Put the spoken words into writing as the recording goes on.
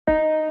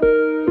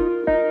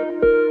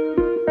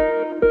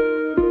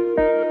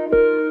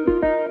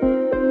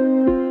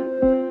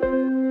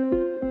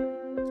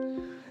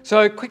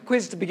So, quick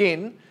quiz to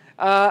begin.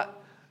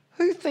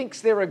 Who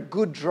thinks they're a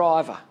good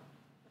driver?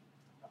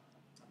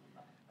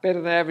 Better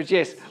than average,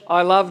 yes.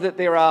 I love that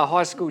there are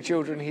high school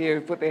children here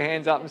who put their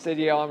hands up and said,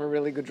 yeah, I'm a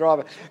really good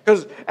driver.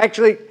 Because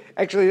actually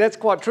that's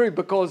quite true,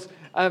 because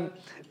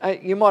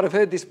you might have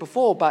heard this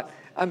before, but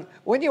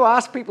when you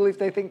ask people if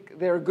they think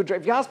they're a good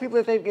driver, if you ask people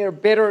if they think they're a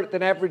better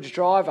than average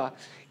driver,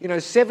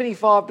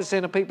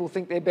 75% of people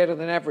think they're better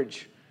than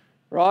average,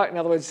 right? In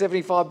other words,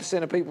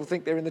 75% of people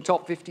think they're in the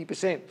top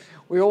 50%.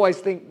 We always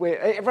think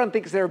everyone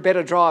thinks they're a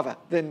better driver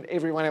than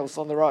everyone else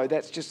on the road.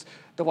 That's just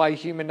the way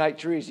human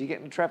nature is. You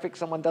get in traffic,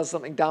 someone does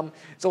something dumb,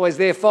 it's always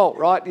their fault,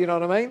 right? You know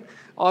what I mean?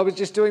 I was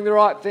just doing the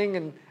right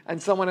thing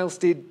and someone else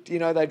did,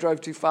 they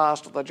drove too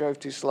fast or they drove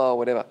too slow or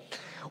whatever.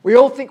 We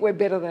all think we're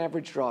better than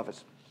average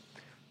drivers.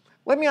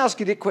 Let me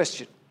ask you this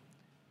question.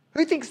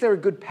 Who thinks they're a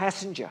good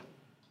passenger?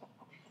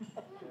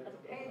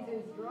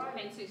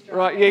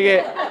 Right,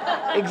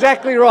 yeah.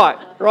 Exactly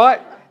right?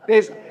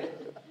 There's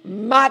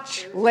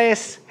much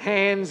less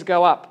hands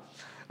go up.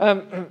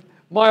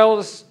 My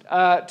oldest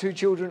two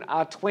children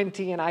are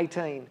 20 and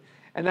 18,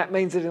 and that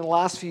means that in the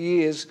last few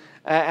years,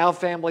 our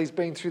family's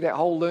been through that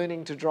whole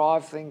learning to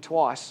drive thing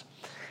twice.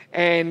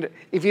 And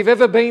if you've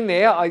ever been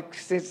there, I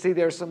see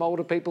there are some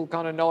older people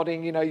kind of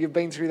nodding, you've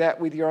been through that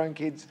with your own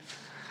kids.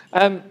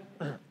 If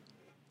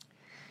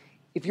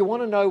you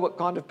want to know what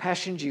kind of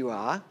passenger you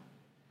are,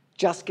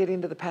 just get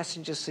into the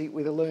passenger seat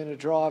with a learner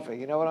driver.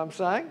 You know what I'm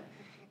saying?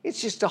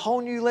 It's just a whole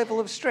new level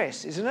of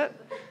stress, isn't it?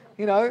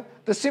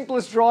 The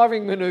simplest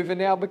driving manoeuvre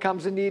now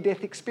becomes a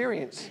near-death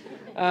experience.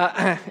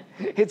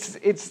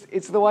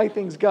 It's the way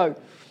things go.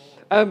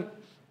 And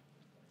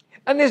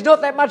there's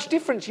not that much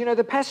difference.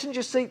 The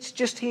passenger seat's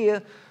just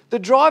here. The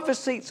driver's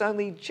seat's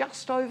only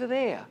just over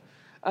there.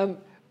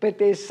 But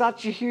there's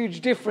such a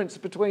huge difference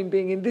between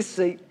being in this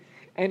seat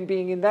and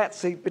being in that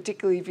seat,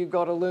 particularly if you've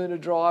got a learner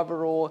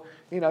driver or,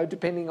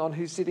 depending on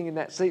who's sitting in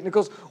that seat. And of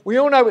course, we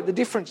all know what the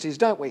difference is,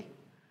 don't we?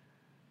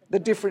 The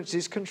difference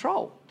is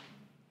control.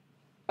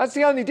 That's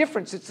the only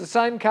difference. It's the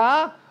same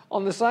car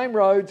on the same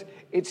roads.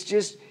 It's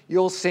just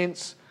your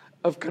sense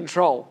of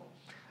control.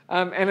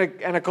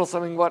 And of course,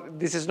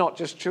 this is not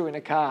just true in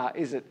a car,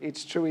 is it?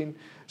 It's true in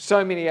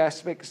so many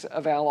aspects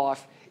of our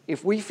life.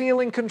 If we feel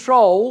in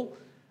control,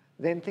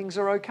 then things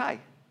are okay.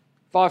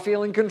 If I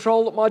feel in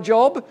control at my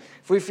job,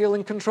 if we feel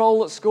in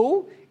control at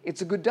school,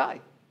 it's a good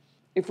day.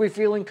 If we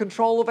feel in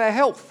control of our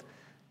health,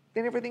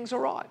 then everything's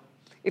all right.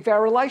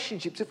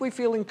 If we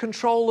feel in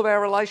control of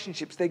our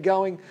relationships, they're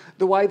going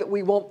the way that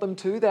we want them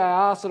to, they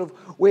are sort of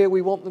where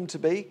we want them to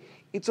be,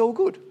 it's all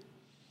good.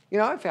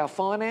 If our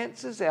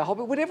finances, our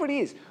hobby, whatever it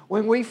is,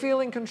 when we feel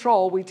in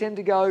control, we tend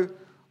to go,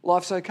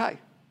 life's okay,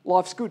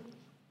 life's good.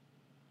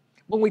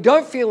 When we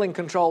don't feel in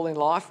control in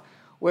life,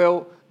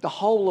 well, the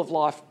whole of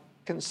life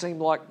can seem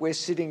like we're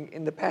sitting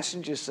in the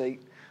passenger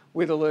seat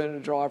with a learner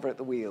driver at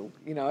the wheel.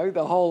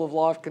 The whole of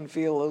life can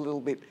feel a little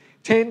bit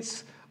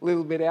tense, a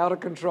little bit out of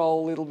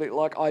control, a little bit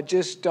like I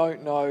just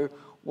don't know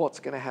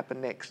what's going to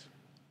happen next.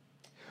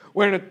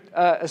 We're in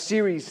a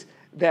series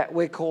that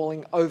we're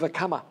calling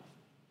Overcomer.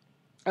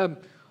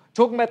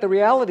 Talking about the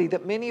reality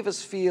that many of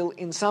us feel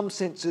in some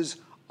senses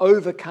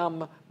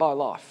overcome by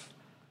life.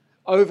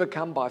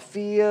 Overcome by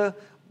fear,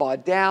 by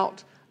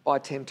doubt, by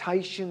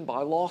temptation,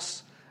 by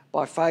loss,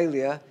 by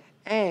failure,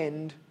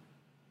 and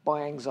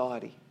by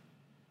anxiety.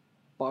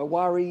 By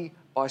worry,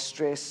 by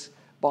stress,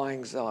 by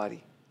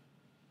anxiety.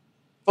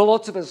 For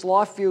lots of us,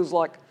 life feels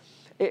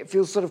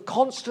sort of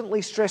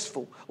constantly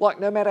stressful.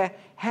 Like no matter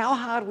how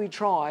hard we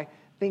try,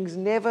 things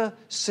never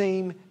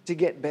seem to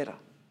get better.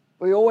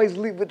 We always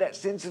live with that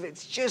sense of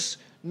it's just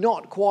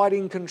not quite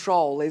in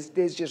control.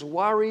 There's just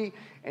worry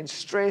and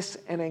stress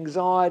and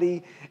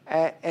anxiety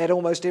at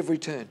almost every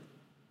turn.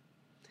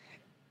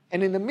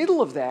 And in the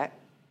middle of that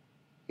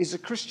is a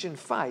Christian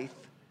faith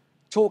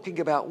talking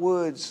about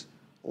words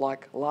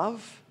like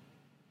love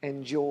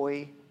and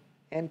joy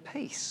and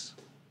peace.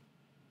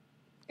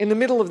 In the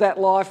middle of that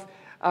life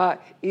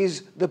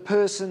is the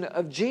person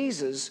of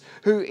Jesus,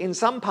 who in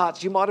some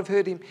parts you might have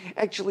heard him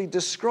actually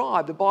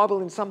describe. The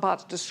Bible in some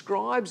parts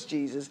describes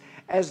Jesus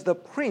as the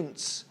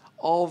Prince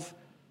of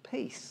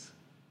Peace.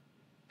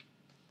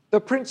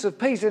 The Prince of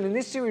Peace. And in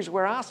this series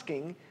we're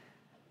asking,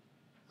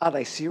 are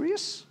they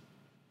serious?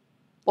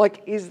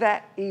 Is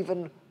that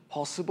even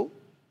possible?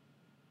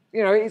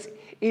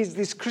 Is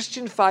this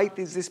Christian faith,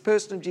 is this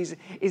person of Jesus,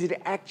 is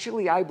it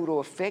actually able to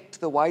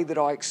affect the way that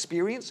I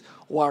experience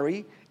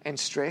worry and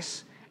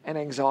stress and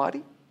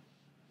anxiety?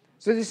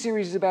 So this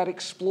series is about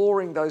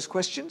exploring those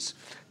questions,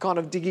 kind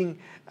of digging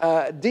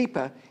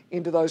deeper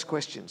into those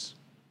questions.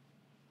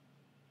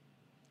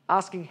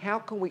 Asking how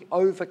can we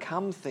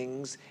overcome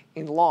things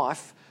in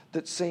life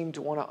that seem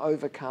to want to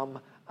overcome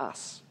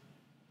us?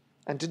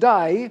 And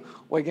today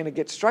we're going to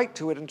get straight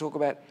to it and talk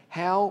about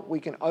how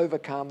we can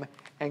overcome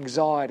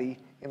anxiety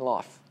in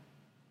life.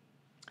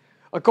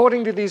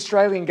 According to the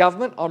Australian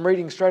government, I'm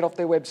reading straight off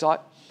their website,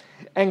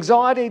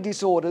 anxiety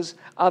disorders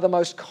are the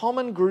most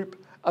common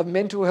group of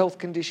mental health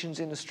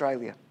conditions in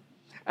Australia.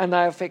 and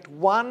they affect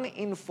 1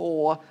 in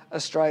 4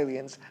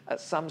 Australians at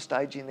some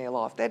stage in their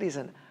life. That is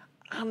an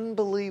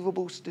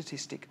unbelievable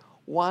statistic.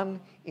 1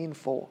 in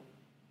 4.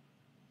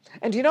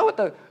 And do you know what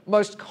the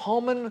most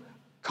common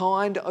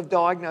kind of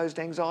diagnosed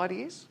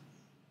anxiety is?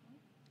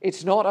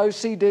 It's not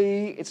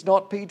OCD, it's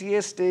not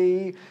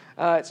PTSD,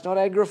 it's not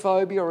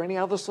agoraphobia or any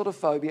other sort of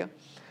phobia.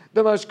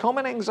 The most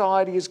common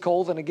anxiety is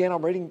called, and again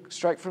I'm reading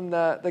straight from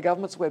the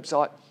government's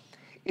website,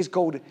 is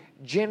called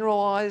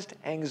generalised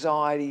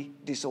anxiety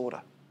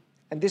disorder.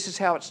 And this is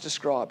how it's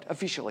described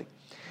officially.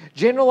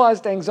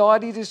 Generalised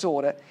anxiety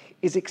disorder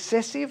is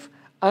excessive,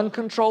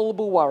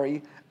 uncontrollable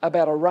worry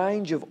about a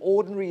range of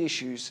ordinary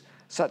issues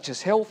such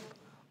as health,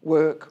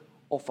 work,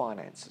 or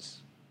finances.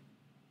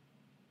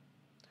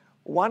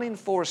 1 in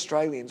 4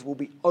 Australians will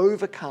be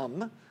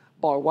overcome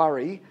by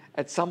worry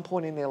at some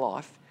point in their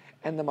life,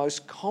 and the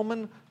most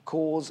common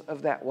cause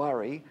of that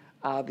worry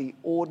are the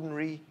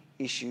ordinary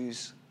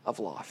issues of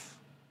life.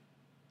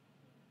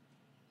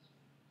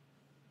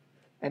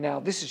 And now,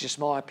 this is just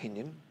my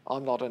opinion.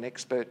 I'm not an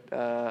expert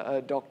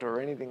a doctor or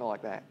anything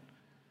like that.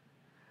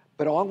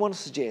 But I want to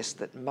suggest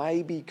that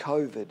maybe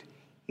COVID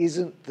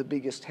isn't the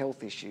biggest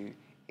health issue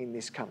in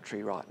this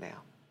country right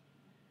now.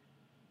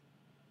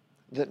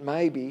 That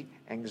maybe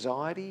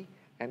anxiety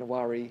and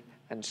worry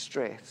and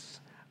stress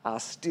are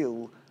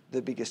still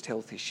the biggest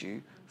health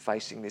issue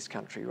facing this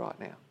country right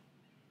now.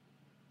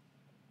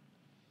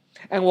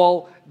 And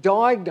while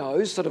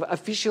diagnosed sort of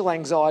official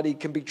anxiety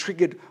can be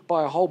triggered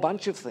by a whole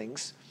bunch of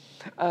things,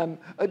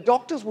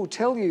 doctors will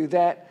tell you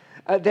that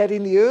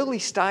in the early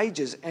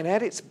stages and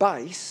at its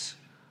base,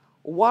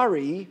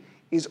 worry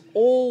is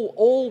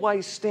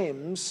always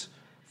stems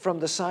from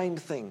the same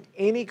thing.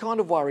 Any kind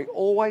of worry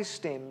always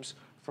stems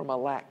from a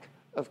lack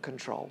of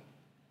control.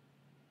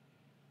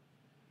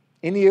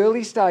 In the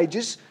early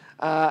stages,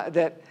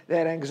 that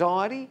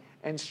anxiety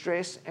and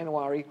stress and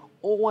worry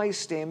always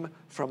stem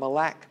from a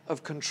lack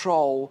of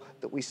control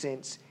that we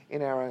sense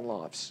in our own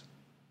lives.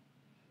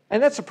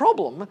 And that's a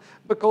problem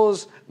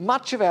because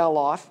much of our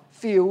life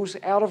feels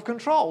out of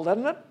control,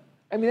 doesn't it?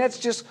 I mean, that's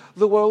just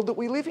the world that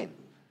we live in.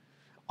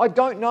 I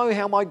don't know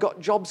how my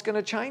job's going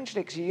to change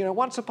next year. You know,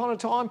 once upon a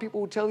time,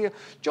 people would tell you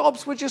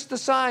jobs were just the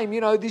same.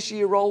 You know, this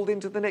year rolled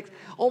into the next.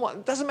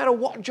 It doesn't matter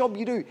what job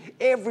you do.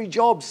 Every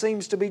job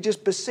seems to be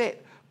just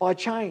beset by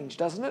change,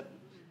 doesn't it?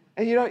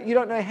 And you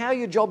don't know how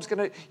your job's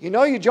going to. You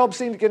know your job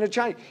seems going to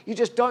change. You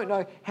just don't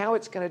know how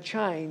it's going to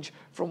change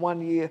from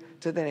one year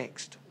to the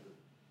next.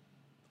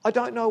 I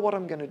don't know what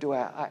I'm going to do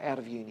out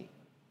of uni.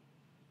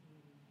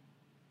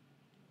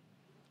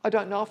 I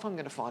don't know if I'm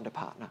going to find a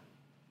partner.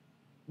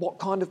 What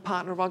kind of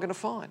partner am I going to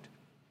find?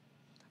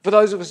 For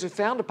those of us who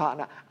found a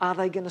partner, are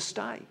they going to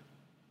stay?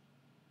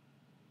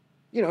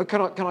 You know,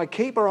 can I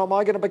keep, or am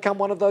I going to become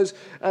one of those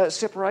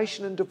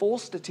separation and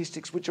divorce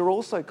statistics which are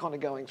also kind of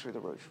going through the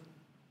roof?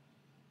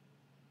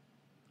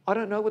 I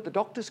don't know what the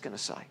doctor's going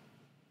to say.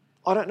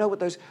 I don't know what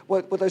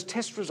those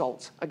test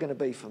results are going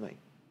to be for me.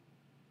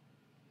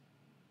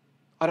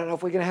 I don't know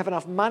if we're going to have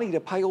enough money to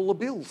pay all the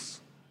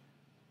bills.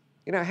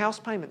 You know, house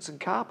payments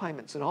and car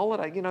payments and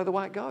holiday, you know the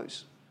way it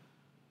goes.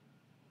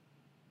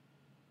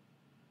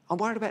 I'm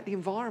worried about the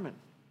environment.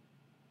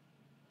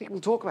 People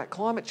talk about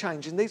climate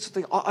change and these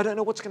things. I don't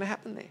know what's going to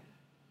happen there.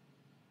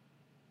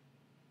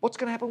 What's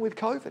going to happen with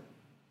COVID?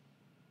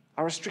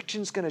 Are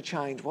restrictions going to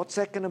change? What's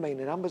that going to mean?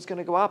 The number's going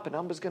to go up, a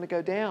number's going to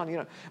go down. You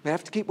know, we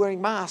have to keep wearing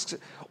masks.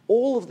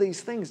 All of these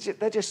things,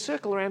 they just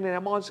circle around in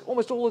our minds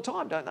almost all the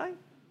time, don't they?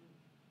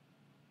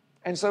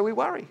 And so we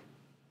worry.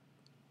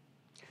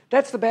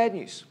 That's the bad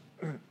news.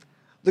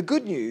 The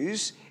good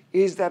news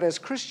is that as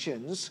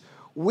Christians,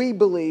 we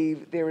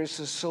believe there is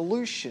a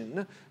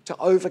solution to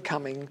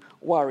overcoming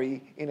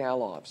worry in our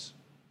lives.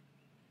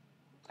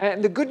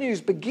 And the good news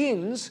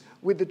begins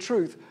with the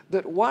truth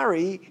that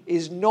worry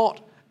is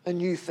not a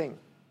new thing.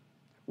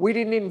 We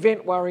didn't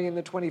invent worry in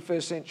the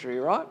 21st century,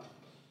 right?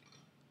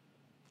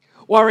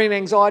 Worry and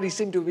anxiety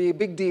seem to be a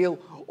big deal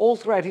all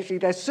throughout history.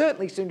 They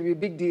certainly seem to be a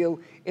big deal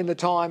in the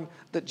time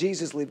that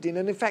Jesus lived in.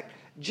 And in fact,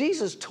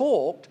 Jesus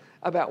talked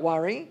about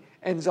worry,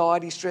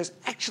 anxiety, stress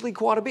actually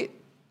quite a bit.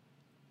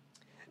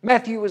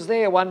 Matthew was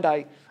there one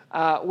day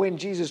when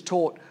Jesus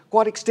taught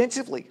quite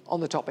extensively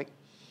on the topic.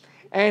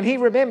 And he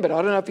remembered,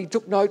 I don't know if he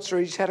took notes or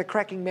he just had a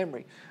cracking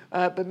memory,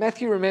 but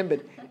Matthew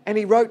remembered and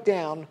he wrote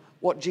down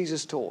what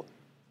Jesus taught.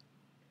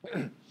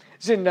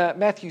 It's in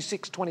Matthew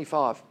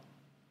 6:25.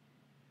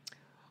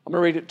 I'm going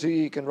to read it to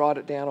you. You can write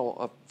it down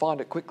or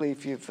find it quickly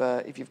if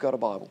you've got a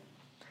Bible.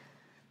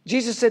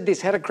 Jesus said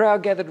this, had a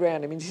crowd gathered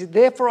around him, and he said,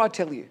 "Therefore I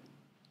tell you,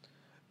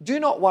 do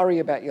not worry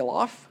about your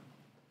life,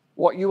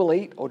 what you will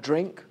eat or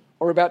drink,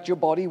 or about your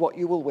body, what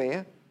you will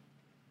wear.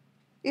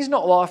 Is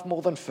not life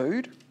more than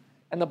food,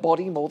 and the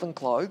body more than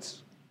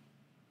clothes?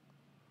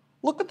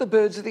 Look at the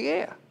birds of the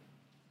air.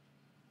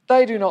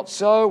 They do not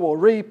sow or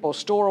reap or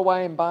store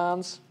away in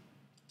barns,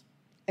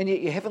 and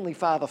yet your heavenly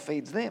Father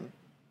feeds them.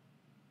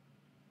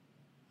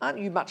 Aren't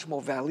you much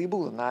more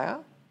valuable than they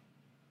are?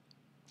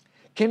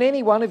 Can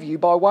any one of you,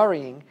 by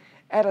worrying,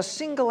 add a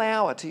single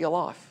hour to your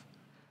life?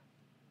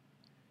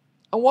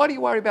 And why do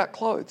you worry about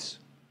clothes?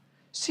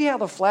 See how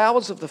the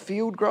flowers of the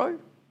field grow?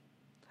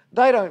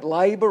 They don't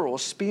labour or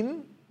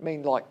spin,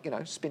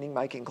 spinning,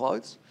 making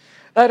clothes.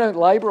 They don't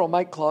labour or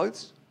make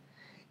clothes.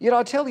 Yet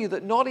I tell you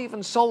that not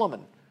even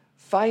Solomon,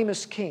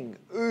 famous king,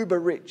 uber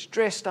rich,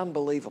 dressed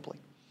unbelievably,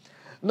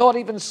 not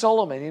even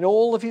Solomon in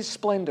all of his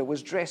splendour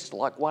was dressed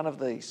like one of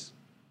these.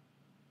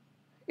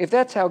 If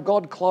that's how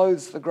God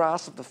clothes the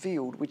grass of the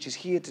field, which is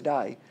here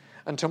today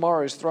and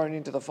tomorrow is thrown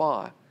into the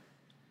fire,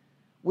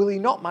 will he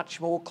not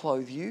much more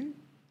clothe you,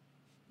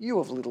 you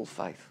of little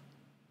faith?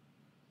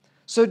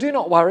 So do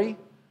not worry,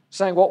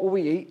 saying, what will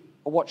we eat,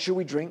 or what shall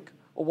we drink,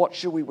 or what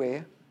shall we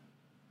wear?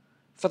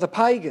 For the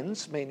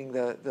pagans, meaning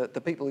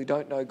the people who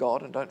don't know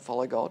God and don't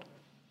follow God,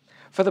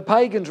 for the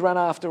pagans run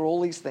after all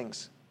these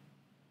things.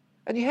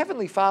 And your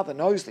heavenly Father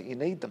knows that you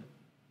need them.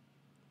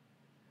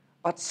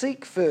 But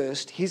seek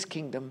first his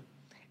kingdom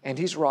and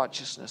his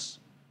righteousness.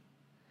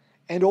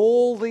 And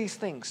all these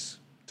things,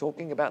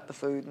 talking about the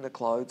food and the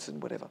clothes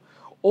and whatever,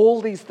 all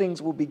these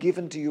things will be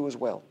given to you as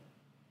well.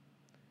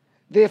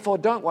 Therefore,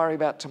 don't worry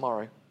about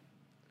tomorrow,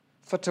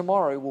 for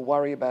tomorrow will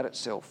worry about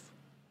itself.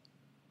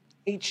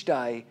 Each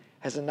day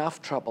has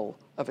enough trouble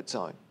of its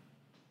own.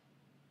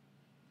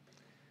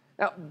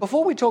 Now,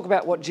 before we talk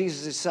about what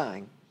Jesus is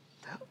saying,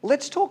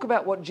 let's talk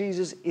about what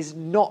Jesus is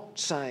not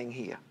saying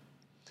here.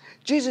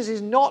 Jesus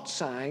is not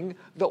saying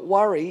that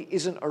worry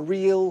isn't a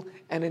real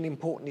and an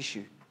important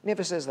issue.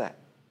 Never says that.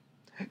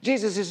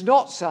 Jesus is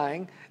not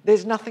saying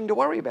there's nothing to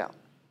worry about.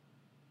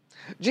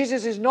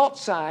 Jesus is not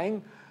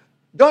saying,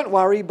 don't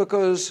worry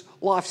because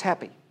life's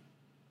happy.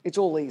 It's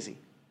all easy.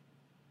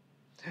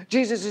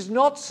 Jesus is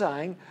not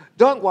saying,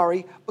 don't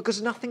worry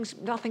because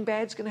nothing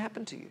bad's going to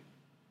happen to you.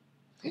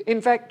 In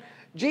fact,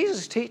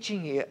 Jesus'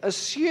 teaching here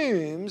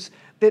assumes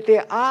that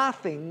there are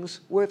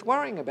things worth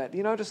worrying about. Do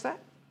you notice that?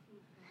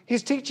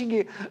 His teaching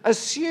here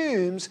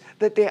assumes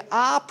that there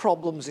are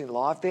problems in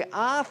life, there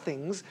are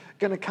things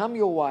going to come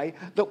your way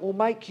that will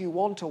make you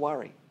want to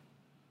worry.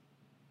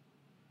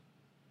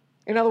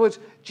 In other words,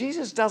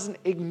 Jesus doesn't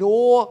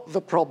ignore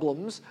the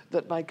problems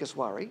that make us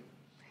worry.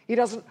 He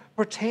doesn't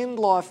pretend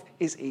life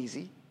is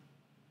easy.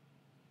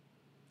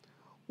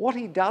 What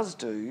he does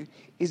do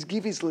is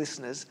give his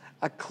listeners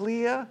a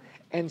clear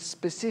and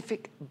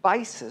specific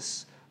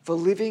basis for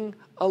living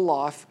a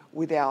life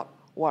without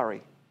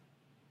worry.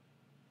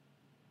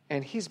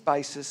 And his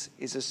basis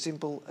is as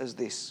simple as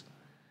this.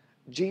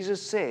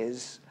 Jesus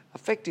says,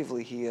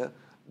 effectively here,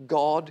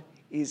 God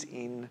is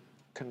in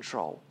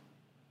control.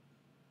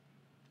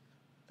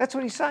 That's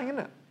what he's saying, isn't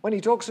it? When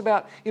he talks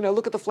about,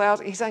 look at the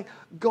flowers, he's saying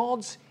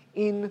God's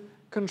in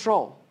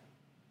control.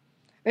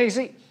 Now you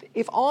see,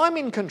 if I'm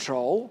in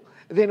control,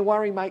 then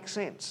worry makes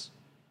sense.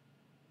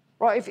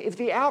 Right? If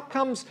the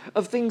outcomes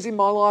of things in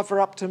my life are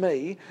up to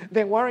me,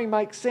 then worry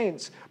makes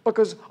sense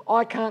because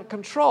I can't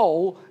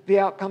control the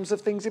outcomes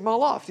of things in my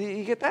life. Do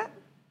you get that?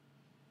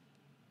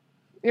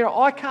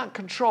 I can't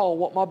control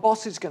what my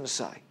boss is going to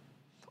say.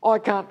 I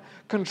can't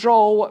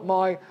control what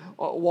my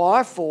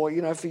wife or,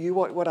 for you,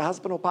 what a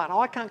husband or partner,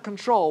 I can't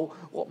control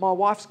what my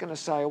wife's going to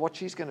say or what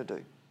she's going to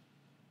do.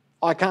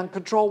 I can't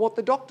control what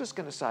the doctor's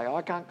going to say.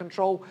 I can't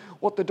control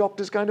what the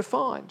doctor's going to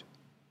find.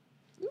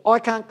 I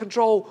can't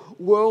control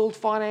world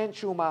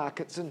financial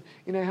markets and,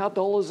 how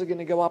dollars are going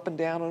to go up and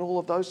down and all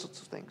of those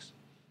sorts of things.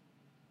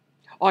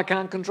 I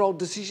can't control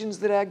decisions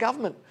that our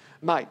government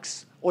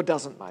makes or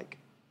doesn't make.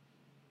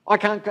 I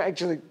can't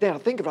actually, now to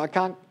think of it, I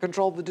can't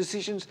control the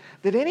decisions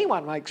that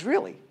anyone makes,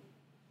 really.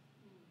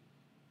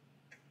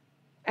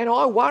 And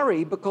I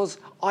worry because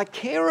I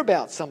care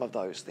about some of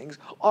those things.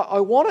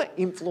 I want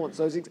to influence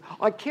those things.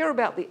 I care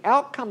about the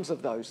outcomes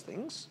of those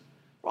things.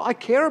 I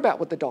care about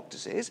what the doctor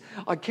says.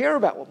 I care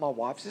about what my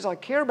wife says. I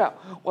care about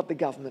what the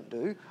government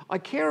do. I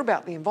care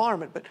about the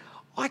environment, but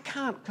I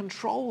can't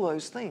control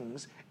those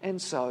things,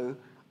 and so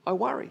I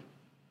worry.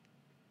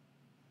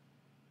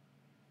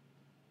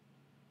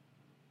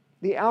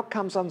 The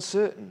outcome's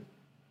uncertain,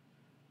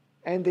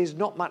 and there's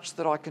not much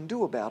that I can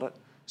do about it,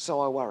 so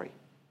I worry.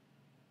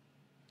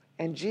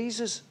 And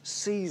Jesus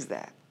sees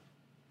that.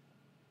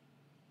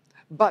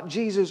 But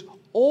Jesus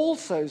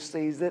also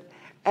sees that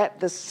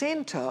at the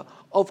centre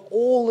of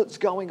all that's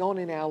going on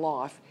in our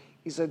life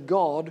is a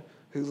God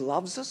who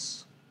loves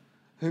us,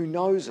 who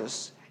knows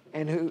us,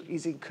 and who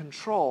is in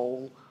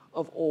control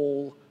of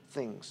all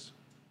things.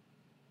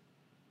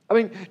 I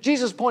mean,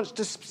 Jesus points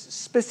to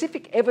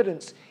specific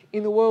evidence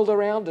in the world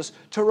around us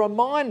to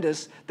remind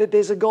us that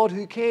there's a God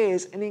who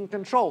cares and in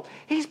control.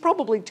 He's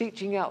probably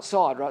teaching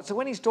outside, right? So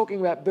when he's talking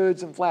about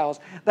birds and flowers,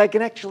 they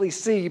can actually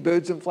see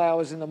birds and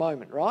flowers in the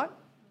moment, right?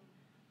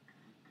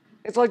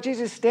 It's like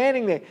Jesus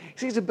standing there. He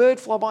sees a bird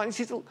fly by and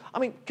he says,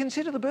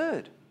 consider the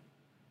bird.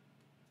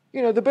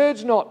 The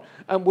bird's not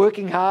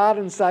working hard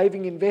and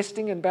saving,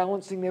 investing and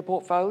balancing their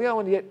portfolio,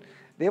 and yet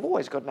they've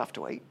always got enough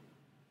to eat.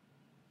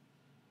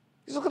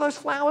 Just look at those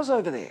flowers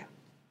over there.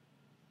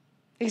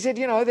 He said,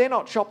 they're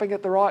not shopping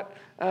at the right,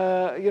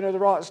 the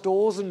right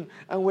stores and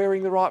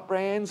wearing the right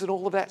brands and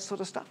all of that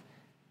sort of stuff.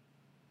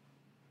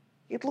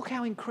 Yet look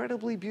how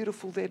incredibly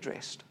beautiful they're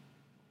dressed.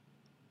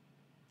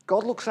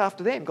 God looks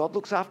after them. God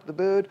looks after the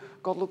bird.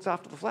 God looks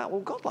after the flower.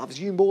 Well, God loves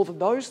you more than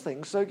those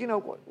things. So,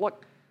 what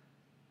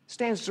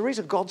stands to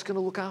reason, God's going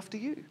to look after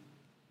you.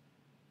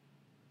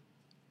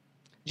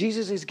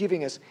 Jesus is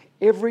giving us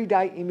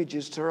everyday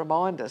images to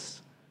remind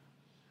us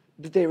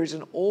that there is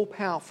an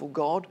all-powerful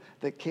God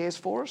that cares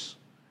for us,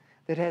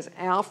 that has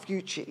our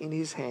future in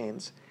his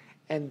hands,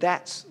 and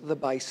that's the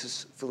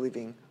basis for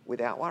living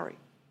without worry.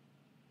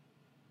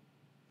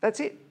 That's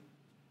it.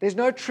 There's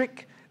no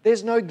trick.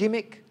 There's no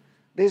gimmick.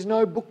 There's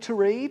no book to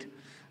read.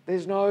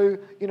 There's no,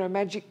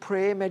 magic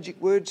prayer, magic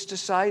words to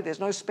say. There's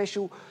no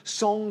special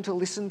song to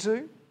listen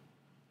to.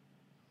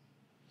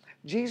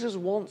 Jesus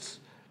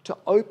wants to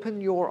open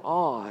your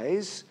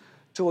eyes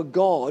to a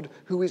God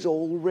who is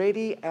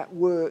already at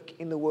work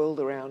in the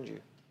world around you.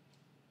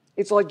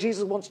 It's like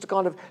Jesus wants to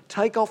kind of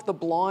take off the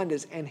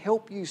blinders and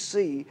help you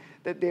see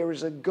that there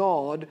is a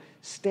God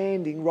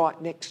standing right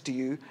next to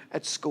you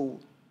at school,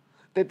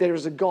 that there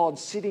is a God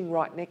sitting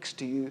right next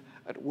to you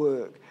at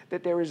work,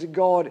 that there is a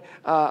God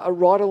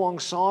right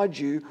alongside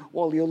you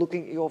while you're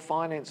looking at your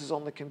finances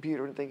on the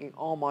computer and thinking,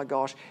 oh my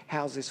gosh,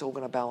 how's this all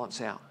going to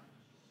balance out?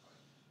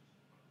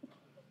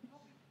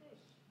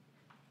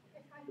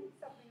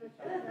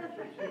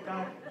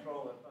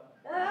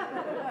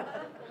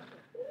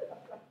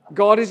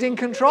 God is in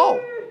control.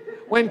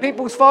 When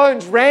people's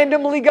phones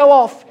randomly go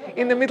off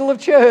in the middle of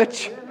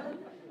church.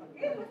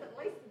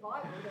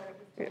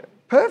 Yeah,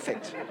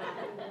 perfect.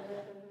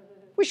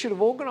 We should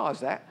have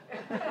organised that.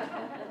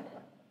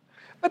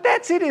 But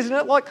that's it, isn't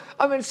it?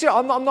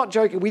 I'm not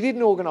joking. We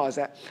didn't organise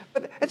that.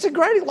 But it's a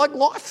great,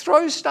 life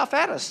throws stuff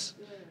at us,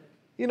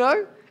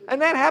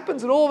 And that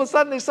happens, and all of a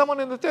sudden there's someone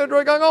in the third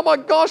row going, oh my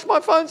gosh, my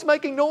phone's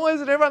making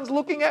noise, and everyone's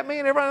looking at me,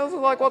 and everyone else is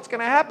like, what's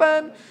going to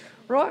happen?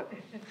 Right?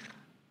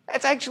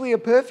 That's actually a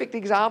perfect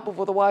example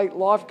for the way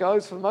life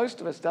goes for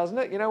most of us, doesn't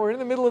it? We're in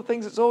the middle of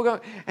things, it's all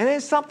going, and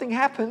then something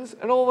happens,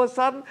 and all of a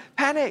sudden,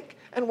 panic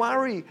and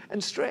worry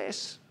and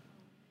stress.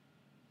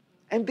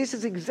 And this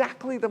is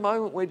exactly the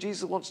moment where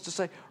Jesus wants to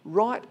say,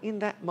 right in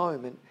that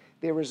moment,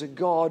 there is a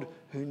God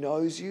who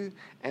knows you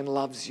and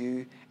loves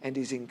you and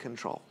is in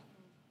control.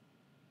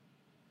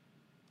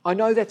 I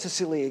know that's a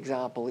silly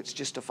example. It's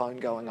just a phone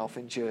going off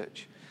in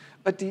church.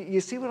 But do you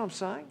see what I'm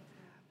saying?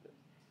 It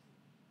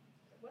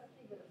wasn't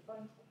even a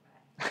phone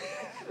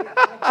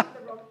call. I did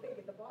the wrong thing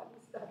and the Bible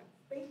started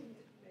speaking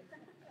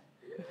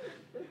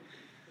to me.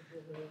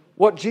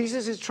 What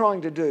Jesus is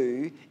trying to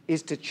do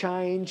is to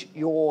change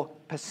your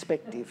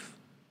perspective.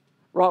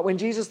 Right? When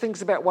Jesus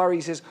thinks about worry,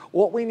 he says,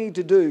 what we need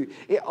to do,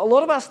 a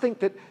lot of us think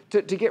that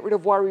to get rid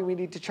of worry, we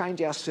need to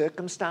change our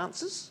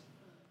circumstances.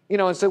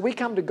 And so we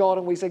come to God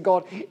and we say,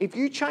 God, if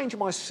you change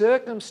my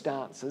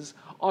circumstances,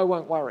 I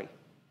won't worry.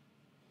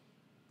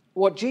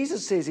 What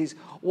Jesus says is,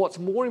 what's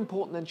more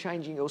important than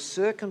changing your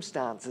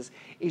circumstances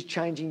is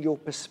changing your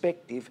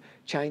perspective,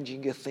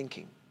 changing your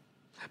thinking.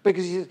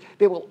 Because he says,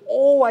 there will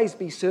always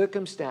be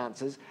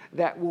circumstances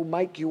that will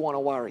make you want to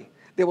worry.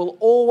 There will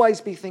always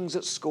be things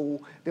at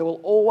school. There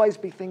will always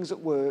be things at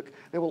work.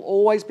 There will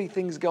always be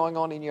things going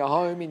on in your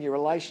home, in your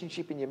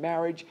relationship, in your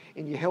marriage,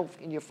 in your health,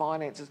 in your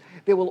finances.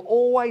 There will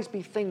always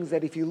be things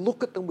that if you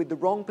look at them with the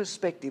wrong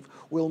perspective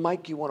will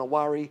make you want to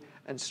worry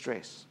and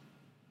stress.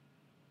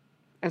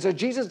 And so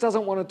Jesus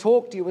doesn't want to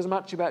talk to you as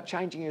much about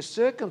changing your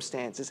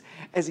circumstances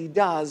as he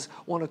does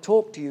want to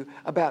talk to you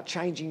about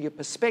changing your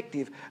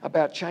perspective,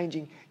 about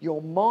changing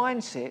your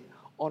mindset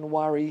on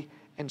worry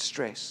and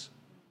stress.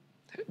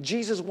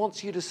 Jesus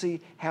wants you to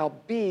see how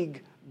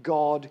big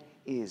God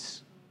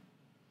is.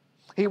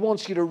 He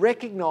wants you to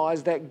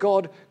recognize that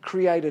God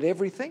created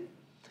everything,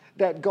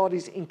 that God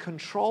is in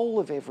control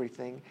of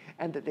everything,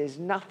 and that there's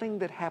nothing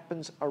that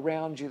happens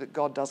around you that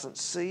God doesn't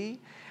see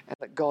and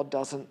that God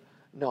doesn't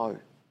know.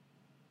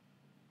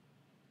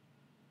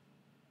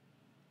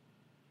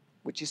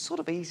 Which is sort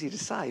of easy to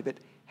say, but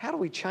how do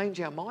we change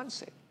our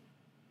mindset?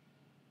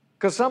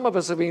 Because some of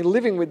us have been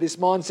living with this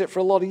mindset for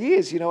a lot of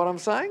years, you know what I'm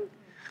saying?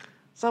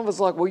 Some of us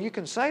are like, well, you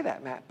can say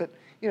that, Matt, but,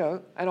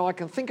 and I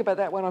can think about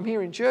that when I'm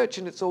here in church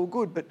and it's all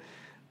good, but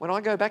when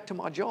I go back to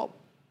my job,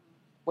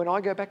 when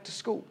I go back to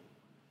school,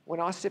 when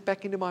I step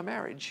back into my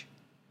marriage,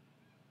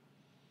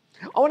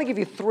 I want to give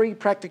you 3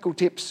 practical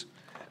tips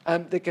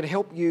that can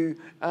help you,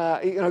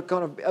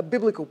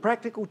 biblical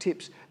practical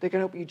tips that can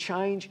help you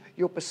change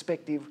your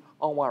perspective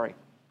on worry.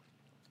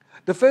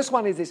 The first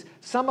one is this: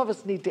 some of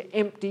us need to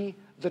empty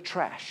the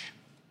trash.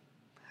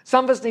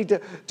 Some of us need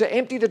to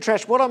empty the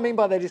trash. What I mean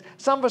by that is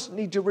some of us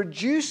need to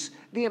reduce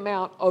the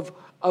amount of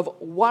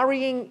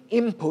worrying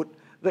input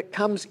that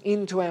comes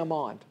into our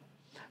mind.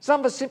 Some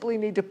of us simply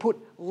need to put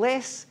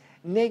less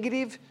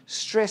negative,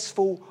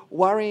 stressful,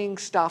 worrying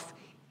stuff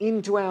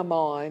into our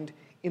mind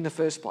in the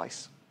first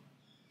place.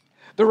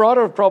 The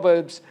writer of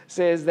Proverbs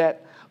says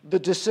that the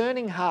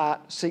discerning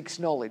heart seeks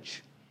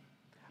knowledge,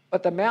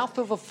 but the mouth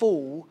of a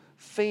fool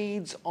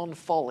feeds on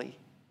folly.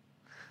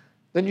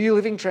 The New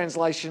Living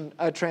Translation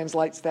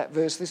translates that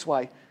verse this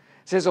way. It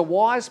says, a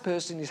wise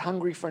person is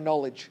hungry for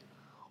knowledge,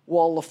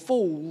 while the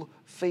fool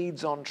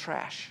feeds on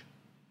trash.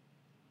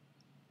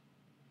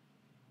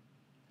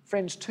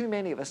 Friends, too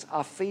many of us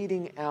are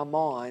feeding our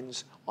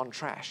minds on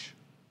trash.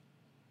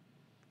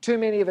 Too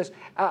many of us,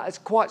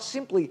 quite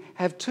simply,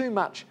 have too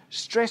much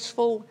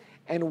stressful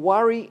and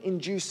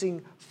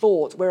worry-inducing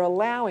thoughts. We're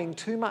allowing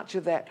too much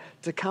of that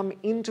to come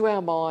into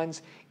our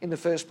minds in the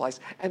first place.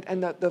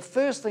 And the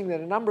first thing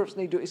that a number of us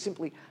need to do is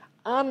simply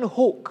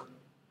unhook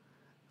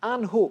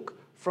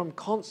from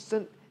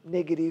constant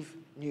negative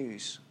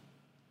news.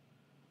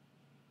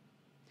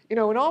 You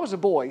know, when I was a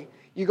boy,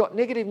 you got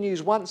negative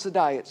news once a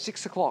day at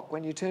 6 o'clock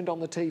when you turned on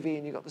the TV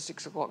and you got the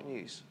 6 o'clock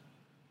news.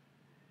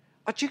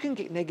 But you can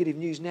get negative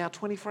news now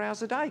 24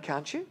 hours a day,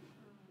 can't you?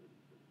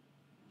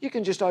 You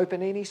can just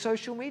open any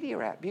social media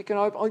app. You can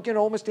open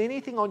almost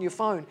anything on your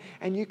phone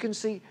and you can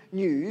see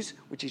news,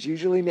 which is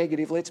usually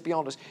negative, let's be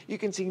honest. You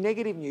can see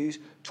negative news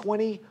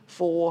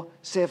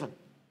 24/7.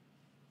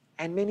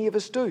 And many of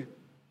us do.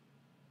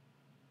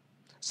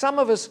 Some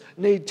of us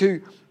need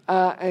to,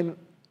 and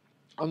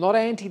I'm not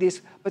anti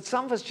this, but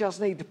some of us just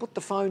need to put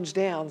the phones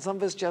down. Some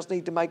of us just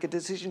need to make a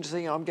decision to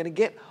say, I'm going to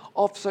get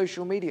off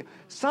social media.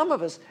 Some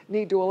of us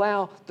need to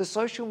allow the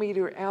social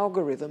media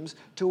algorithms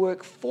to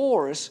work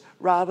for us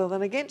rather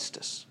than against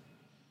us.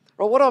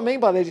 Right, what I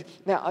mean by that is,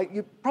 now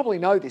you probably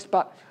know this,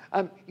 but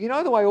you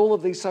know the way all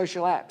of these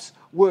social apps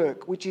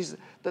work, which is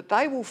that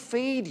they will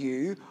feed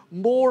you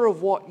more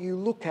of what you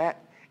look at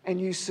and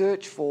you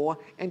search for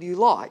and you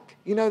like.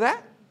 You know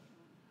that?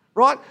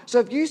 Right? So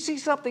if you see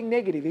something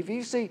negative, if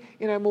you see,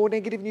 more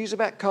negative news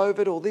about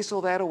COVID or this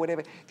or that or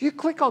whatever, if you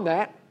click on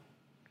that,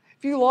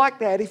 if you like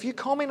that, if you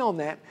comment on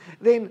that,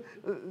 then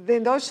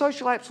those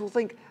social apps will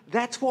think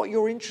that's what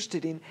you're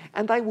interested in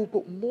and they will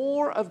put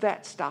more of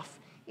that stuff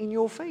in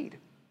your feed.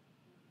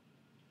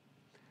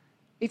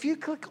 If you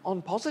click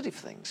on positive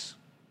things,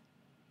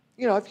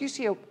 if you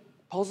see a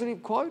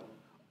positive quote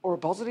or a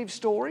positive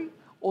story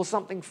or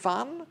something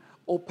fun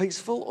or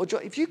peaceful or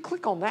if you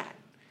click on that,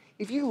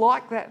 if you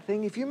like that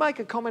thing, if you make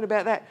a comment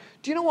about that,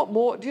 do you know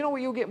what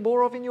you'll get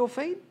more of in your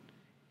feed?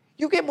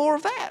 You'll get more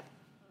of that.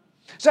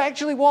 So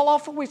actually, while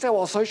often we say,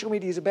 well, social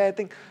media is a bad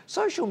thing,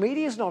 social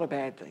media is not a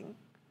bad thing.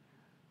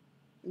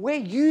 We're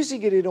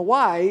using it in a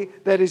way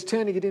that is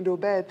turning it into a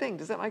bad thing.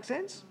 Does that make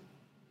sense?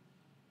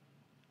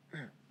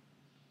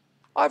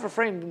 I have a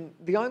friend, and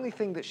the only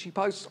thing that she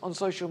posts on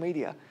social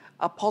media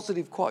are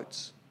positive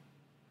quotes.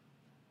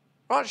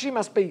 Right? She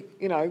must be,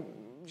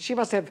 she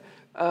must have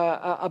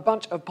a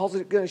bunch of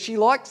positive, she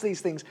likes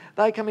these things.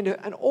 They come into her,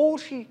 and all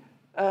she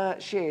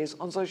shares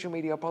on social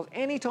media are positive.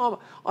 Anytime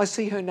I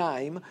see her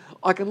name,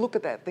 I can look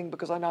at that thing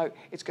because I know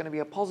it's going to be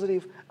a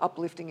positive,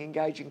 uplifting,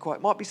 engaging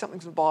quote. Might be something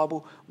from the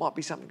Bible, might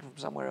be something from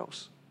somewhere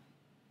else.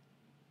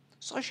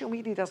 Social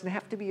media doesn't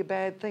have to be a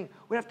bad thing.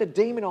 We don't have to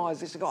demonise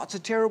this and go, it's a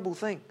terrible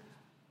thing.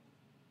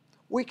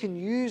 We can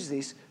use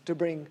this to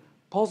bring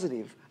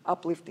positive,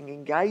 uplifting,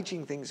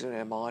 engaging things in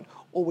our mind,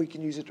 or we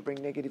can use it to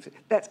bring negative.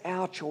 That's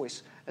our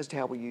choice as to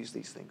how we use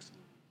these things.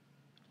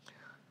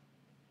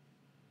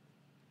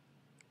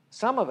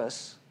 Some of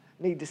us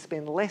need to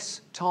spend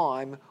less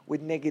time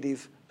with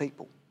negative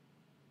people.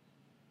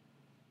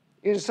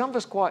 Some of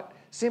us quite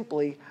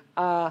simply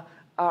are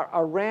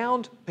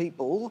around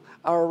people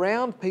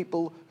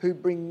who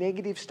bring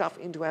negative stuff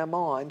into our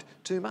mind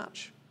too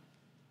much.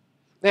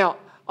 Now,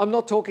 I'm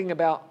not talking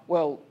about,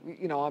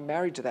 I'm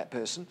married to that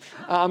person.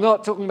 I'm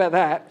not talking about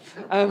that.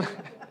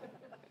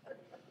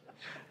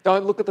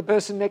 Don't look at the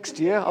person next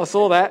to you. I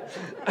saw that.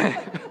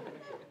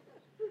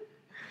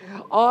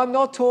 I'm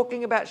not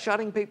talking about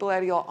shutting people out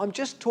of your life. I'm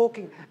just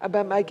talking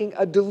about making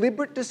a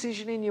deliberate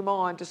decision in your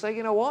mind to say,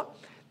 you know what?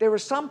 There are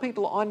some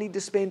people I need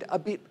to spend a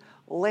bit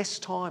less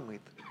time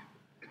with.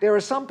 There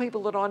are some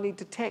people that I need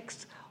to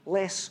text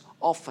less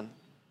often.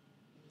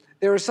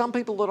 There are some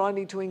people that I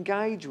need to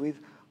engage with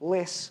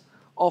less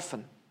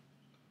often.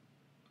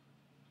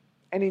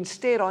 And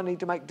instead, I need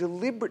to make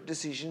deliberate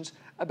decisions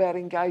about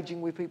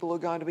engaging with people who are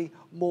going to be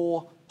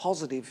more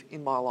positive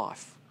in my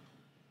life.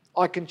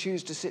 I can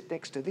choose to sit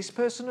next to this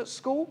person at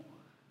school,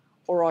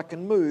 or I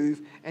can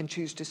move and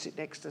choose to sit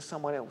next to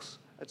someone else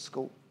at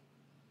school.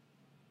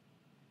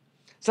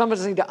 Some of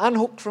us need to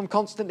unhook from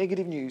constant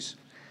negative news,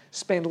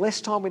 spend less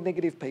time with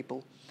negative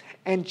people,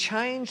 and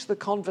change the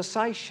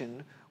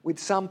conversation with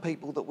some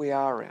people that we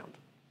are around.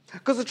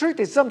 Because the truth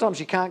is,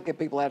 sometimes you can't get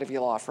people out of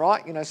your life,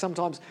 right?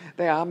 Sometimes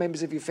they are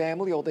members of your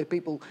family or they're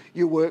people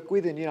you work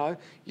with and,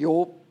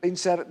 you're been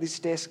sat at this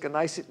desk and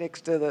they sit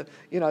next to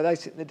they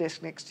sit in the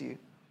desk next to you.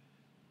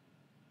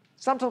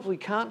 Sometimes we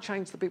can't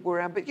change the people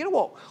around, but you know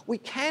what? We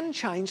can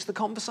change the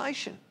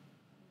conversation.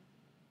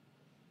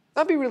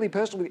 I'll be really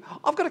personal with you.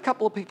 I've got a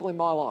couple of people in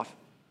my life.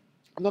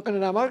 I'm not going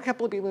to know. I've got a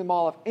couple of people in my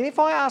life. And if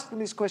I ask them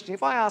this question,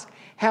 if I ask,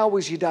 how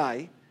was your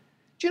day?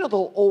 Do you know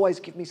they'll always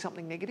give me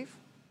something negative?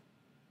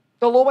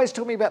 They'll always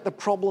tell me about the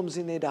problems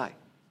in their day.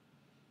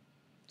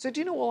 So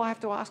do you know what I have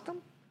to ask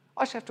them?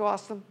 I just have to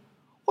ask them,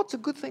 what's a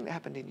good thing that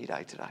happened in your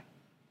day today?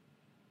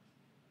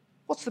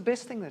 What's the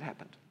best thing that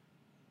happened?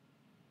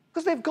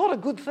 Because they've got a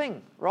good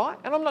thing, right?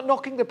 And I'm not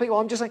knocking the people.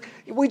 I'm just saying,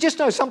 we just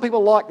know some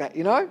people like that,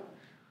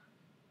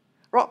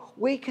 Right?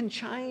 We can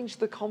change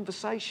the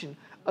conversation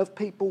of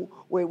people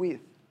we're with.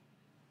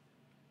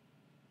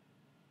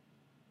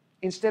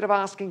 Instead of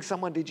asking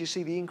someone, did you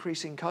see the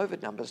increase in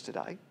COVID numbers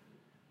today?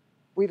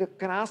 We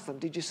can ask them,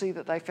 did you see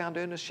that they found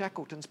Ernest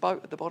Shackleton's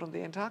boat at the bottom of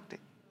the Antarctic?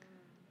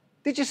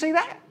 Did you see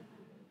that?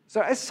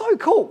 So it's so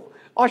cool.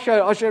 I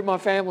showed my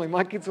family.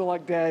 My kids were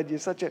like, Dad, you're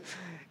such a...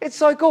 It's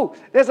so cool.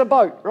 There's a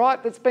boat,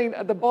 right, that's been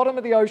at the bottom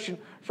of the ocean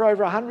for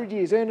over 100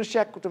 years. Ernest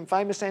Shackleton,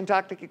 famous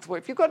Antarctic explorer.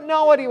 If you've got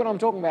no idea what I'm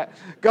talking about,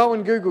 go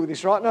and Google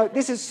this, right? No,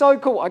 this is so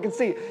cool. I can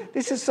see it.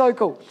 This is so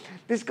cool.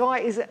 This guy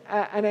is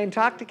an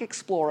Antarctic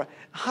explorer.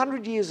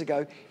 100 years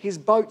ago, his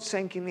boat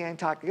sank in the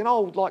Antarctic. An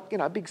old,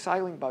 big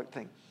sailing boat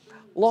thing.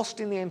 Lost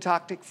in the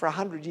Antarctic for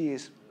 100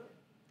 years.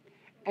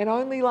 And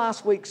only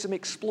last week, some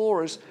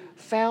explorers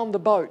found the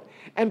boat.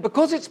 And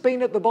because it's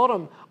been at the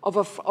bottom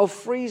of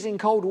freezing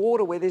cold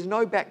water where there's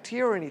no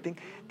bacteria or anything,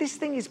 this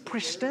thing is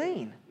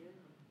pristine.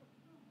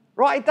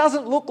 Right? It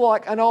doesn't look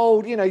like an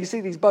old, you see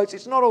these boats,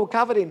 it's not all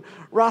covered in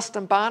rust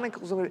and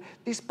barnacles.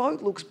 This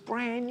boat looks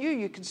brand new.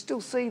 You can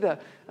still see the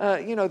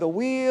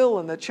wheel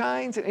and the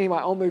chains. Anyway,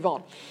 I'll move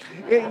on.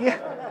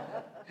 Yeah.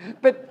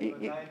 But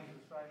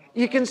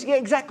you can, yeah,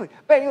 exactly.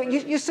 But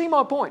you see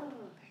my point.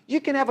 You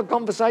can have a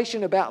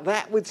conversation about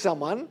that with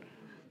someone,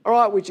 all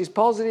right, which is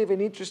positive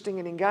and interesting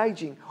and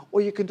engaging,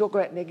 or you can talk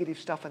about negative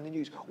stuff in the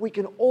news. We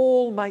can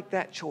all make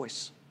that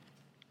choice.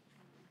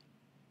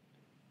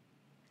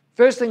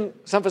 First thing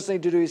some of us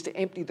need to do is to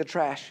empty the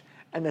trash,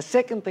 and the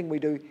second thing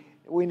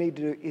we need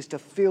to do is to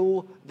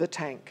fill the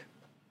tank.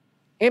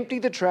 Empty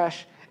the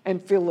trash and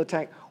fill the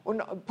tank.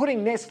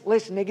 Putting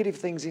less negative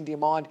things into your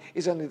mind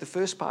is only the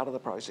first part of the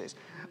process.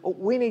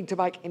 We need to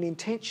make an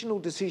intentional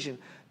decision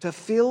to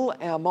fill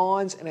our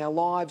minds and our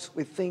lives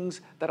with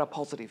things that are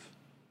positive.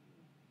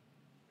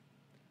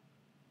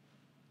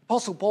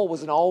 Apostle Paul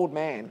was an old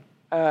man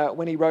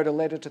when he wrote a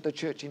letter to the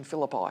church in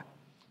Philippi.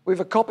 We have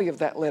a copy of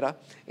that letter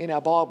in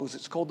our Bibles.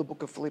 It's called the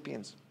book of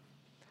Philippians.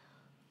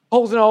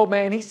 Paul's an old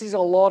man. He sees a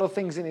lot of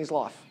things in his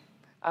life.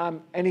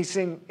 And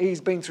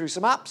he's been through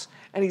some ups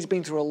and he's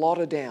been through a lot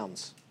of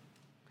downs.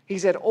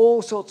 He's had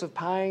all sorts of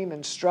pain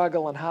and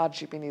struggle and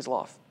hardship in his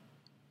life.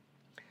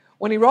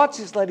 When he writes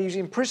this letter, he's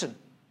in prison.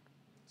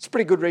 It's a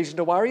pretty good reason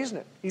to worry, isn't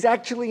it? He's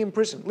actually in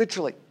prison,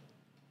 literally.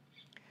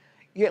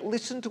 Yet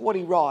listen to what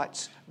he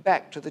writes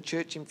back to the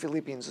church in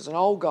Philippians. As an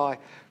old guy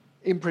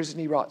in prison,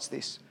 he writes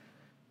this.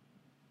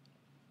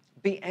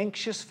 Be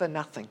anxious for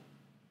nothing,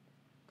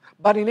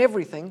 but in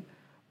everything,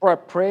 by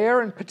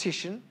prayer and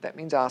petition, that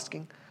means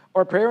asking,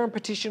 by prayer and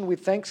petition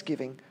with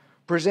thanksgiving,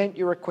 present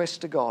your requests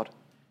to God.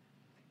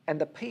 And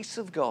the peace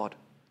of God,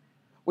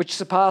 which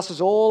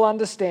surpasses all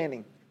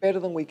understanding, better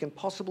than we can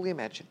possibly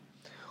imagine,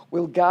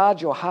 will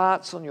guard your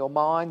hearts and your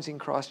minds in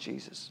Christ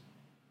Jesus.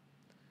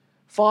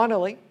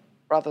 Finally,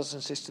 brothers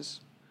and sisters,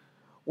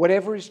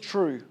 whatever is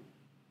true,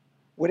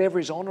 whatever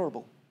is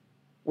honourable,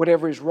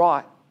 whatever is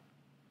right,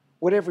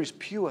 whatever is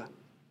pure,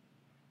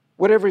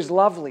 whatever is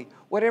lovely,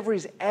 whatever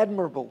is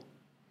admirable,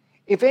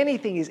 if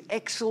anything is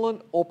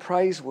excellent or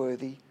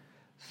praiseworthy,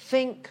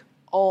 think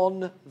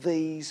on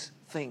these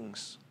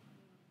things.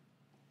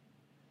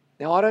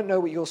 Now, I don't know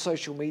what your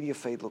social media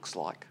feed looks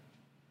like,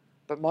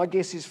 but my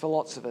guess is for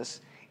lots of us,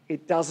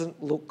 it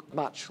doesn't look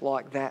much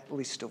like that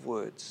list of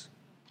words.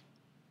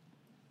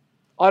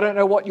 I don't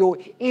know what your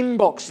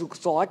inbox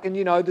looks like and,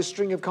 the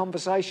string of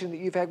conversation that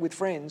you've had with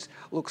friends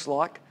looks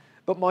like,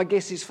 but my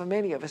guess is for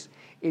many of us,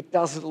 it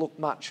doesn't look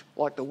much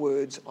like the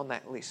words on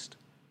that list.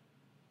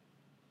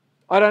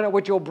 I don't know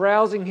what your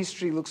browsing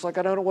history looks like.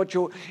 I don't know what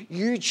your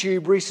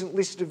YouTube recent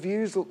list of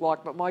views look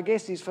like, but my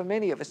guess is for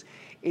many of us,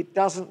 it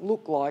doesn't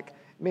look like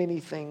many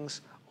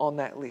things on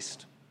that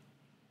list.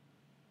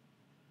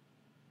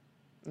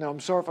 Now, I'm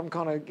sorry if I'm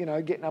kind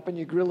of, getting up in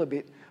your grill a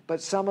bit,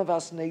 but some of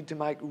us need to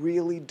make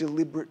really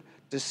deliberate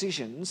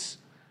decisions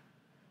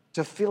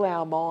to fill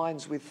our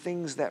minds with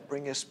things that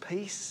bring us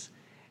peace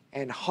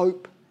and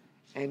hope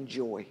and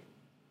joy.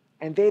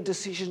 And they're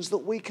decisions that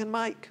we can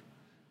make.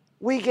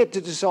 We get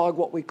to decide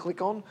what we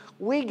click on.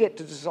 We get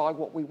to decide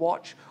what we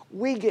watch.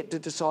 We get to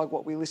decide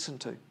what we listen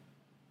to.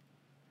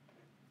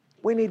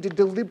 We need to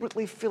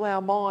deliberately fill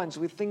our minds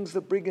with things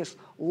that bring us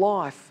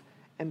life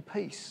and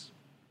peace.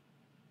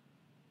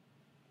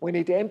 We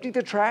need to empty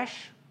the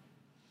trash.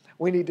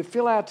 We need to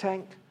fill our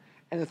tank.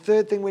 And the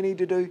third thing we need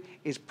to do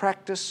is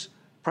practice,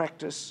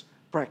 practice,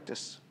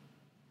 practice.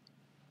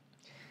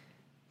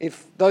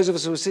 If those of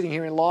us who are sitting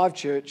here in live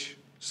church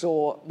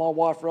saw my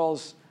wife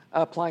Ros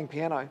playing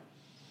piano,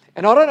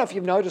 and I don't know if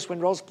you've noticed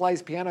when Ros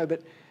plays piano,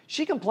 but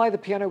she can play the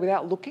piano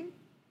without looking.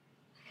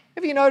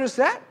 Have you noticed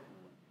that?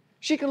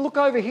 She can look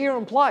over here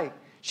and play.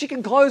 She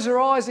can close her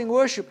eyes in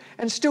worship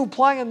and still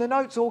play and the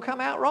notes all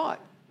come out right.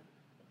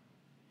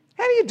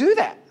 How do you do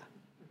that?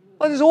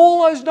 Well, there's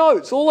all those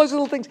notes, all those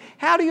little things.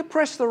 How do you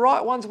press the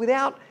right ones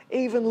without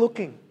even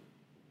looking?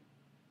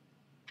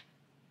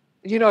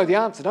 You know the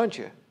answer, don't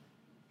you?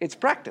 It's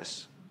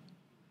practice.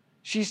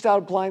 She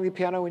started playing the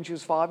piano when she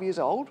was 5 years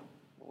old,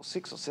 or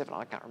 6 or 7,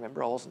 I can't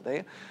remember, I wasn't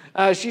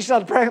there. She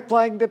started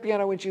playing the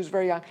piano when she was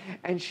very young,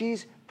 and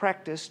she's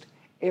practiced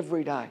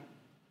every day.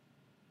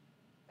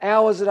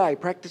 Hours a day,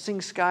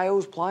 practicing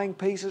scales, playing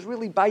pieces,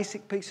 really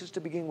basic pieces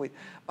to begin with.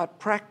 But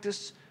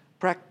practice,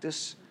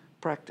 practice,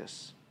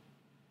 practice.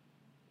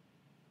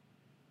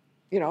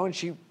 You know, and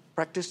she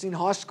practiced in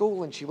high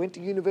school and she went to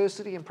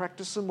university and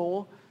practiced some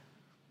more.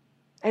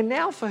 And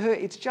now for her,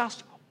 it's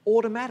just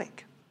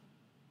automatic.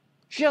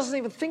 She doesn't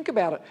even think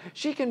about it.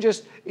 She can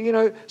just,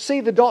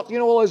 see the dot,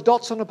 all those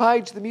dots on the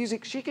page, the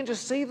music. She can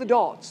just see the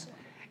dots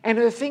and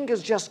her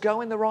fingers just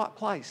go in the right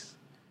place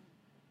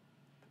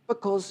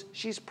because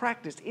she's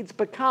practiced. It's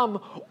become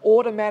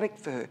automatic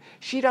for her.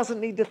 She doesn't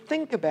need to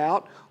think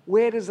about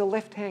where does the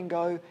left hand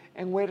go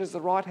and where does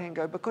the right hand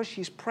go because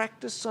she's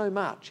practiced so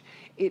much.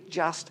 It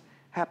just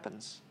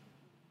happens.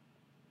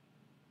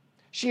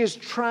 She has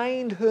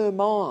trained her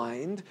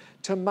mind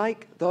to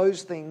make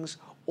those things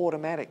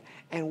automatic.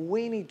 And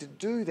we need to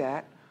do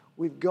that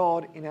with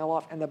God in our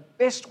life. And the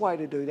best way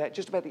to do that,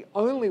 just about the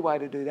only way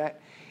to do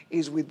that,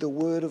 is with the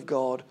Word of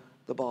God,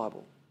 the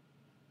Bible.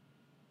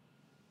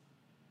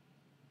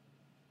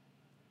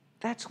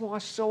 That's why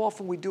so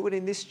often we do it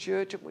in this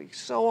church, and we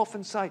so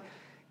often say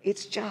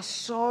it's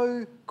just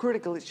so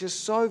critical, it's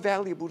just so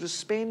valuable to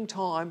spend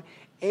time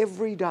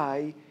every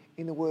day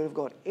in the Word of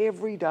God,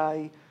 every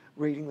day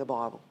reading the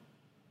Bible.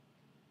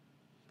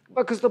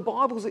 Because the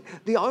Bible's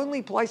the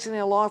only place in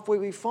our life where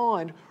we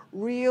find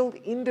real,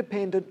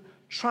 independent,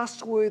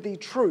 trustworthy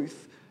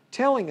truth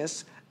telling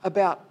us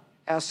about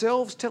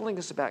ourselves, telling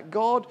us about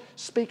God,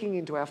 speaking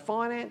into our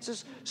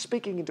finances,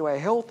 speaking into our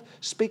health,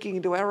 speaking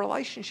into our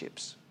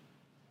relationships.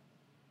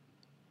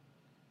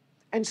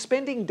 And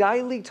spending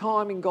daily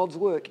time in God's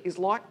work is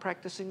like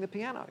practicing the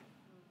piano.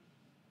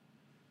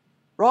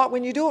 Right?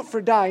 When you do it for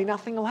a day,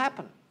 nothing will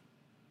happen.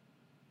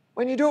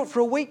 When you do it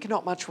for a week,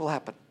 not much will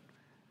happen.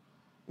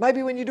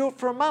 Maybe when you do it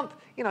for a month,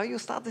 you'll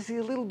start to see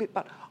a little bit.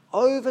 But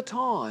over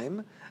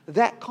time,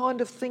 that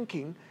kind of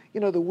thinking,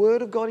 the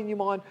Word of God in your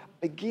mind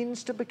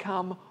begins to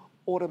become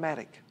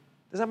automatic.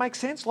 Does that make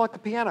sense? Like the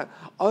piano.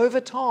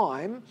 Over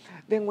time,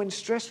 then when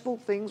stressful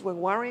things, when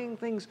worrying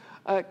things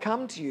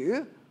come to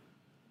you,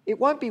 it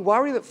won't be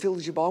worry that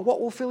fills your mind.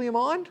 What will fill your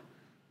mind?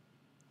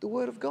 The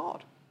Word of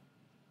God.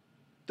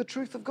 The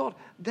truth of God.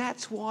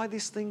 That's why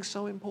this thing's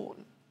so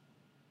important.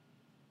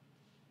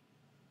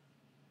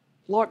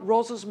 Like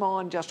Roz's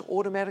mind just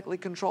automatically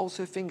controls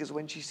her fingers.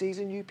 When she sees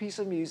a new piece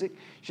of music,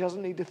 she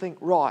doesn't need to think,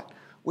 right,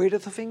 where do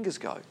the fingers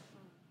go?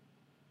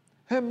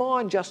 Her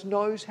mind just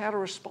knows how to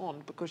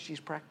respond because she's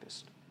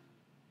practiced.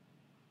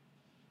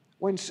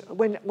 When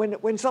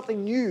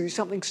something new,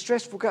 something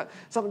stressful,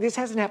 something this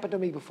hasn't happened to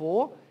me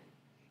before,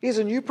 here's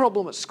a new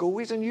problem at school,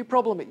 here's a new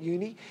problem at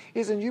uni,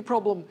 here's a new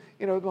problem,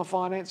 with my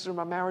finances or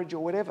my marriage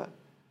or whatever,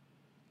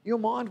 your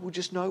mind will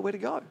just know where to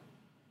go.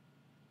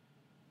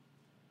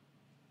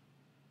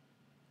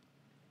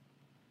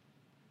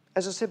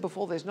 As I said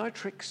before, there's no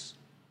tricks,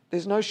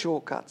 there's no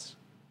shortcuts.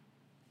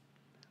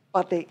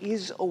 But there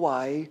is a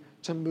way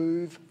to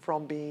move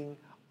from being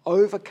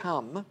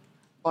overcome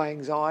by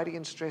anxiety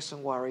and stress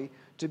and worry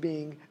to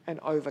being an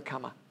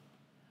overcomer.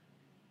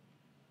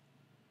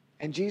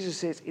 And Jesus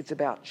says it's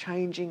about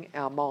changing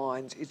our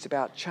minds, it's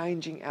about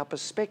changing our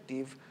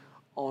perspective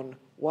on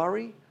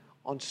worry,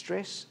 on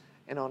stress,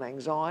 and on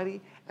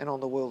anxiety, and on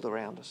the world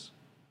around us.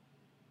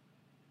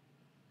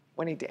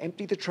 We need to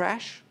empty the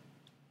trash.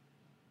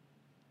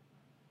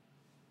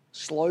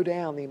 Slow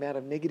down the amount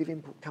of negative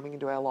input coming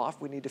into our life.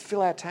 We need to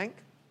fill our tank.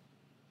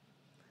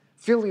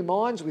 Fill your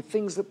minds with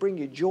things that bring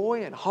you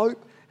joy and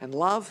hope and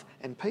love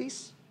and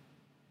peace.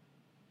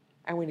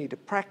 And we need to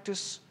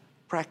practice,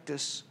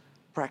 practice,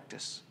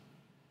 practice.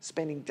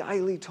 Spending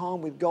daily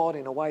time with God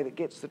in a way that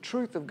gets the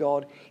truth of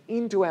God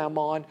into our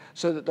mind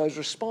so that those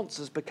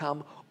responses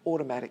become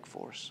automatic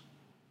for us.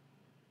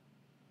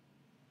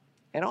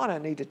 And I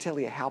don't need to tell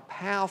you how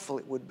powerful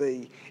it would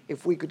be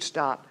if we could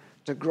start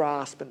to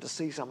grasp and to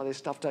see some of this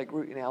stuff take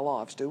root in our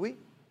lives, do we?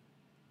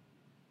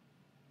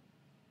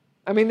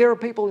 I mean, there are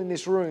people in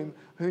this room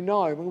who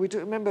know,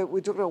 remember we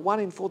talked about 1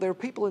 in 4, there are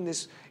people in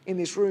this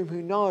room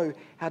who know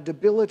how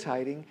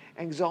debilitating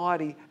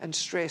anxiety and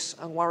stress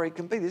and worry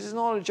can be. This is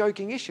not a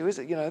joking issue, is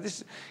it?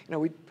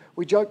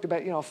 We joked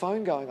about, a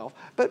phone going off.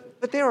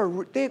 But there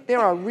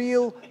are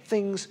real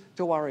things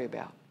to worry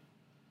about.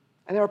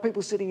 And there are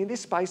people sitting in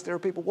this space, there are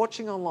people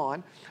watching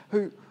online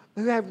who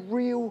have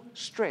real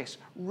stress,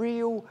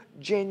 real,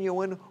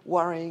 genuine,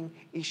 worrying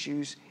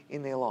issues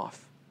in their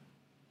life.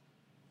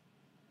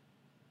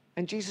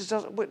 And Jesus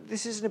doesn't,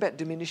 this isn't about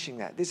diminishing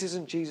that. This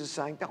isn't Jesus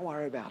saying, don't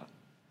worry about it.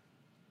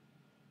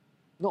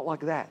 Not like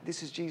that.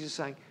 This is Jesus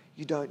saying,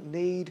 you don't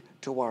need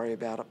to worry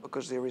about it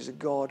because there is a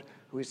God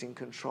who is in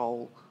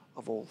control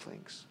of all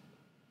things.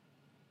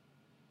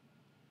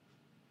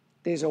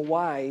 There's a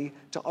way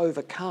to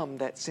overcome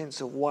that sense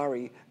of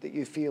worry that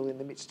you feel in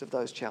the midst of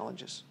those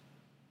challenges.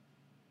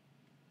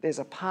 There's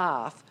a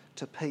path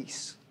to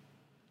peace,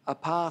 a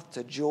path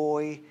to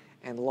joy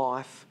and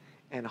life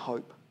and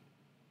hope.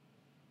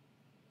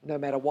 No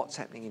matter what's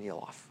happening in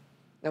your life,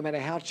 no matter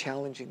how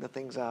challenging the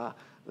things are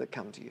that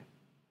come to you.